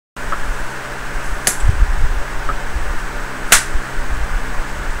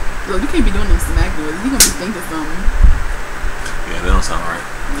Look, you can't be doing no smack noise. You gonna be thinking something. Yeah, that don't sound right.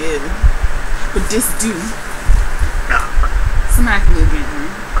 Yeah. But this do. Smack me again, man.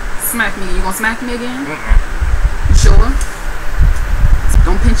 Smack me. You gonna smack me again? You sure?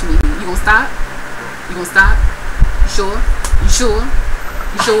 Don't pinch me. You gonna stop? You gonna stop? You sure? You sure?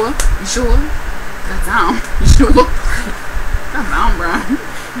 You sure? You sure? Got down. You sure? Got down, bro.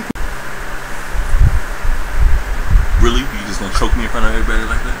 Really? You just gonna choke me in front of everybody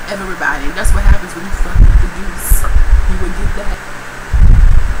like that? Everybody. That's what happens when you fuck with the juice. You would get that.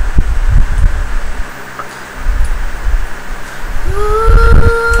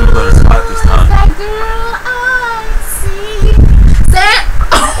 I'm gonna let her spot this time. That girl I see. That.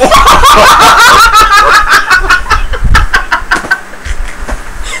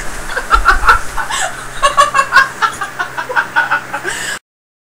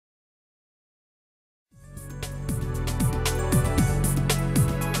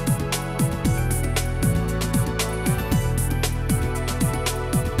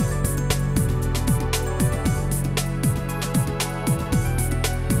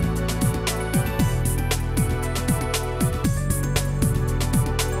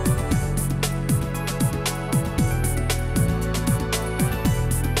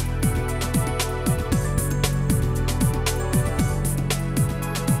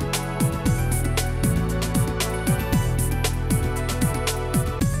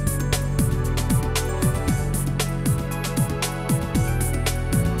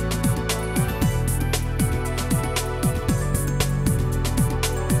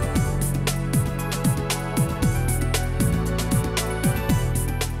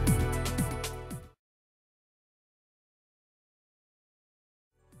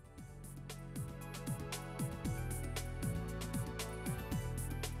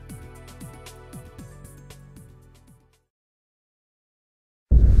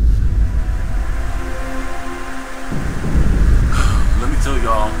 Tell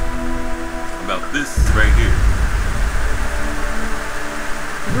y'all about this right here.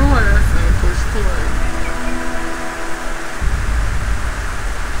 Your ass ain't push play.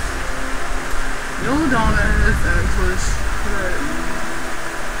 Your dumb ass ain't push play.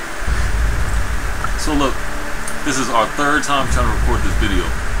 So look, this is our third time trying to record this video.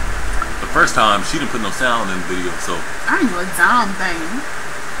 The first time she didn't put no sound in the video, so I ain't no damn thing.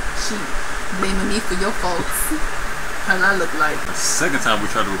 She blaming me for your faults. How I look like? the second time we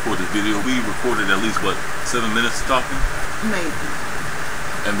tried to record this video, we recorded at least what, 7 minutes talking? Maybe.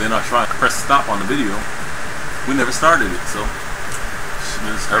 And then I tried to press stop on the video. We never started it, so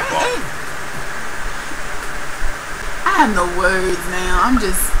it's her fault. I have no words now.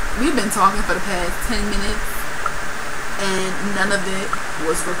 We've been talking for the past 10 minutes and none of it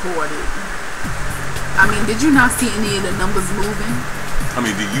was recorded. I mean, did you not see any of the numbers moving? I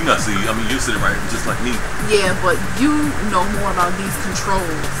mean, did you not see? I mean, you're sitting right just like me. Yeah, but you know more about these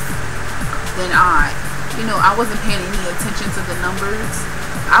controls than I. You know, I wasn't paying any attention to the numbers.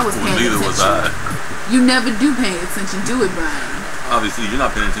 I was paying attention. Neither was I. You never do pay attention, do it, Brian? Obviously, you're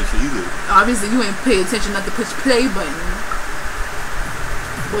not paying attention either. Obviously, you ain't pay attention not to push play button.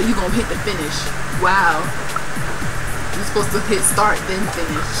 Well, you gonna hit the finish. Wow. You're supposed to hit start, then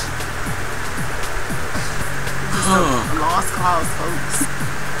finish. Just a lost cause, folks.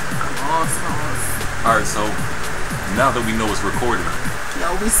 A lost cause. Alright, so now that we know it's recorded.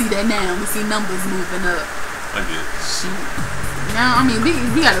 Yo, we see that now. We see numbers moving up. I did. Shoot. Now, I mean, we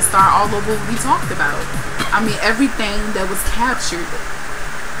gotta start all over what we talked about. I mean, everything that was captured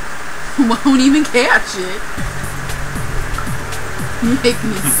won't even catch it. You make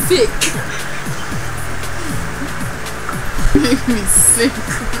me sick. You make me sick.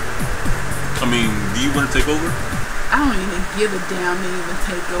 I mean, do you want to take over? I don't even give a damn to even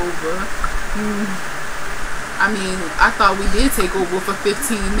take over. I mean, I thought we did take over for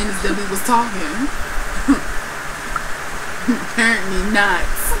 15 minutes that we was talking. Apparently not.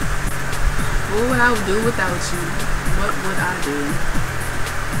 What would I do without you? What would I do?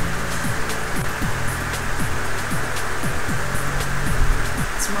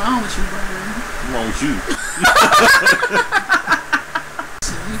 What's wrong with you, Brian? What's wrong with you?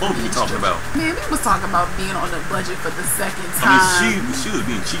 What were we talking about? Man, we was talking about being on the budget for the second time. I mean, she was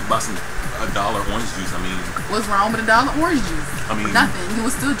being cheap by some $1 orange juice. I mean, what's wrong with $1 orange juice? I mean, nothing. You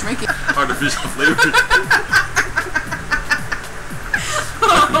was still drinking artificial flavor.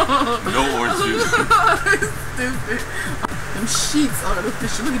 No orange juice. Stupid. Them sheets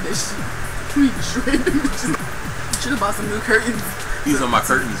artificial. Look at that sheet. We shredded them. Should have bought some new curtains. These are my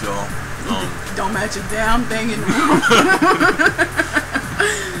curtains, y'all. Don't match a damn thing in the room.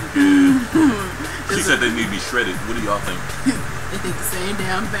 She She said they need to be shredded. What do y'all think? They think the same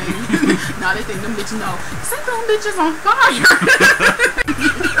damn thing. Now they think them bitches know. Set them bitches on fire.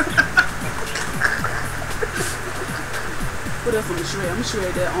 What else I'm gonna shred? I'm gonna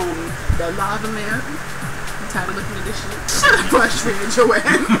shred that lava lamp. I'm tired of looking at this shit. Before I shred your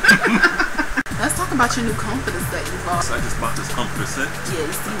ass. Let's talk about your new comforter set you bought. So I just bought this comforter set. Yeah,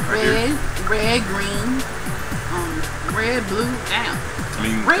 you see Right red, green, red, blue, damn. I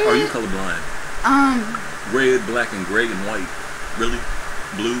mean, red, are you colorblind? Red, black, and gray and white. Really?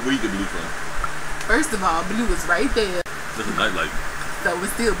 Blue? Where you get blue from? First of all, blue is right there. That's a nightlight. So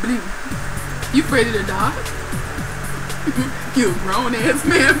it's still blue. You afraid of the dark? You a grown ass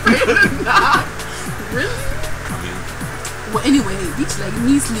man afraid of the dark? Really? I mean, well, anyway, bitch like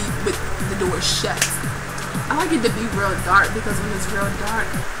me sleep with the door shut. I like it to be real dark because when it's real dark,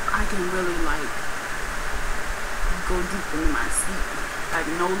 I can really like go deep into my sleep. Like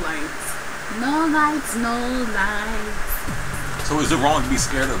no lights. No lights, no lights. so is it wrong to be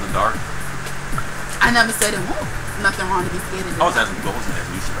scared of the dark? I never said it won't. Nothing wrong to be scared of the dark. I wasn't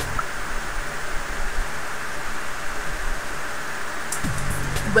asking you shit.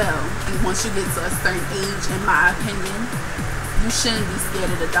 Well, once you get to a certain age, in my opinion, you shouldn't be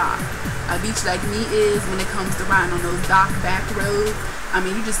scared of the dark. A beach like me is when it comes to riding on those dark back roads. I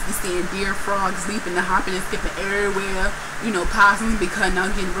mean, you just be seeing deer, frogs, leaping and hopping and skipping everywhere. You know, possums be cutting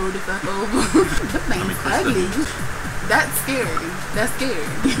out, getting rolled the fuck over. That thing's ugly. That's scary. That's scary.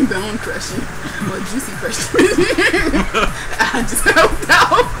 Bone crushing. Or juicy crushing. I just helped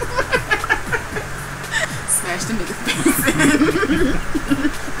out. Smash the nigga's face in.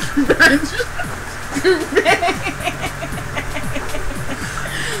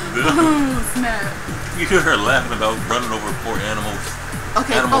 Oh, snap. You hear her laughing about running over poor animals.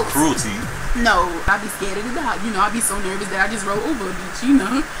 Okay, animal folks, cruelty. No, I be scared of the dog. You know, I be so nervous that I just roll over a bitch, you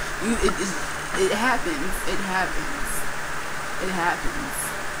know. It happens. It happens. It happens.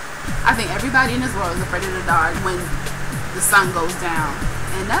 I think everybody in this world is afraid of the dark when the sun goes down.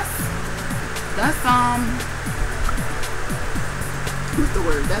 And that's what's the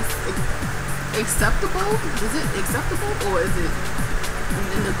word? That's acceptable? Is it acceptable or is it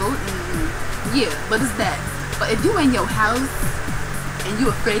yeah, but it's that. But if you in your house and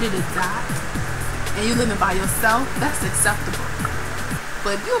you afraid of the dark and you living by yourself, that's acceptable.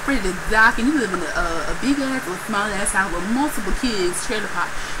 But if you're afraid of the dark and you live in a big ass or small ass house with multiple kids, trailer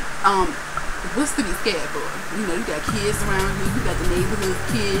park, what's to be scared for? You know, you got kids around you, you got the neighborhood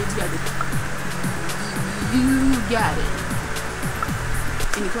kids, you got it.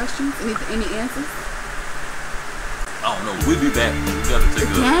 Any questions? Any answers? I don't know. We'll be back. We gotta take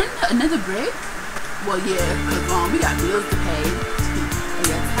again? Another break? Well, yeah, because we got bills to pay.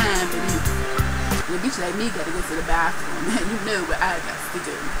 We got time for these. And a bitch like me gotta go to the bathroom. You know what I got to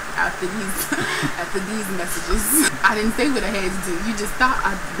do after these messages. I didn't say what I had to do. You just thought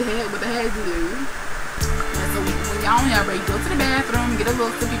I had what I had to do. And so when y'all on y'all break, go to the bathroom, get a little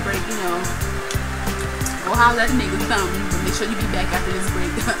sippy break, you know. Go holler at the niggas something, but make sure you be back after this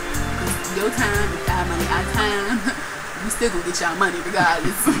break. Because your time is our money, our time. We still gonna get y'all money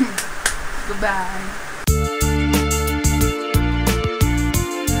regardless. Goodbye.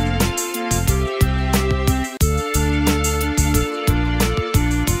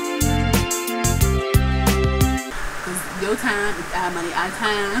 Cause your time is our money, our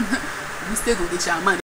time. We still gonna get y'all money.